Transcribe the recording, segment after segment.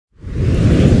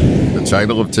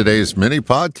title of today's mini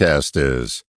podcast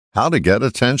is How to Get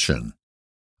Attention.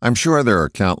 I'm sure there are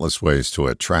countless ways to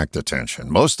attract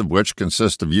attention, most of which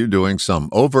consist of you doing some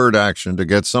overt action to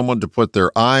get someone to put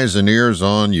their eyes and ears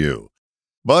on you.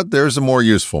 But there's a more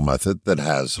useful method that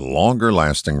has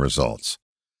longer-lasting results.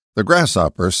 The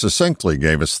grasshopper succinctly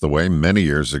gave us the way many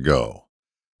years ago.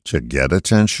 To get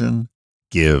attention,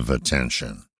 give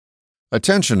attention.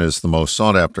 Attention is the most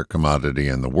sought-after commodity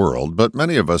in the world, but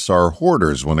many of us are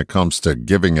hoarders when it comes to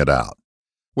giving it out.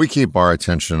 We keep our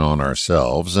attention on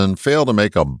ourselves and fail to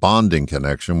make a bonding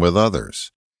connection with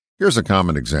others. Here's a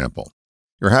common example.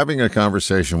 You're having a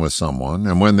conversation with someone,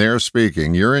 and when they're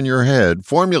speaking, you're in your head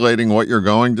formulating what you're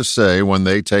going to say when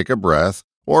they take a breath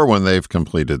or when they've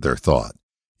completed their thought.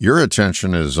 Your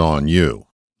attention is on you,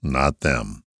 not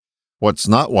them. What's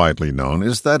not widely known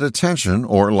is that attention,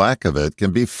 or lack of it,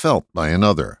 can be felt by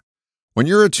another. When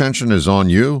your attention is on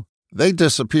you, they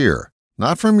disappear,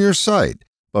 not from your sight,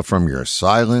 but from your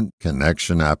silent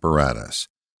connection apparatus.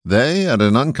 They, at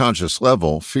an unconscious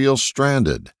level, feel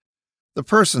stranded. The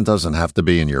person doesn't have to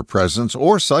be in your presence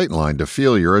or sightline to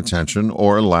feel your attention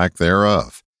or lack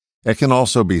thereof. It can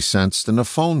also be sensed in a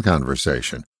phone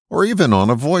conversation or even on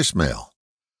a voicemail.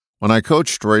 When I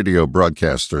coached radio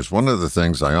broadcasters, one of the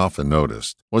things I often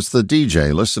noticed was the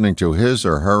DJ listening to his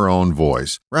or her own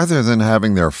voice rather than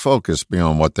having their focus be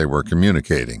on what they were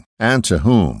communicating and to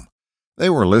whom.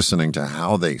 They were listening to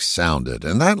how they sounded,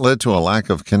 and that led to a lack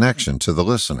of connection to the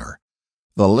listener.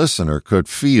 The listener could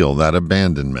feel that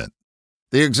abandonment.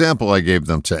 The example I gave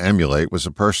them to emulate was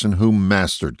a person who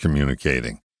mastered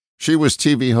communicating. She was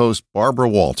TV host Barbara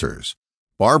Walters.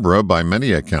 Barbara, by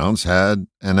many accounts, had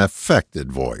an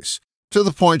affected voice, to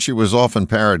the point she was often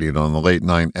parodied on the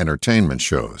late-night entertainment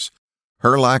shows.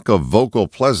 Her lack of vocal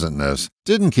pleasantness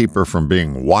didn't keep her from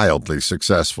being wildly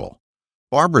successful.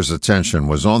 Barbara's attention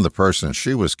was on the person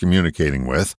she was communicating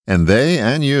with, and they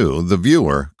and you, the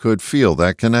viewer, could feel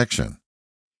that connection.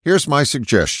 Here's my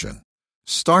suggestion.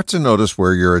 Start to notice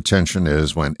where your attention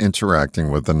is when interacting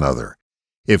with another.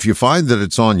 If you find that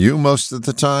it's on you most of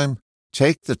the time,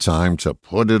 take the time to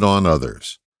put it on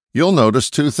others. You'll notice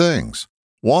two things.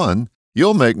 One,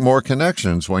 you'll make more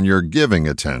connections when you're giving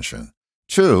attention.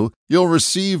 Two, you'll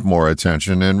receive more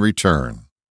attention in return.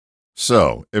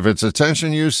 So, if it's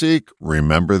attention you seek,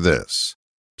 remember this.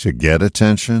 To get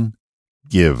attention,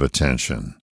 give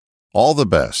attention. All the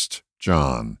best,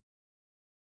 John.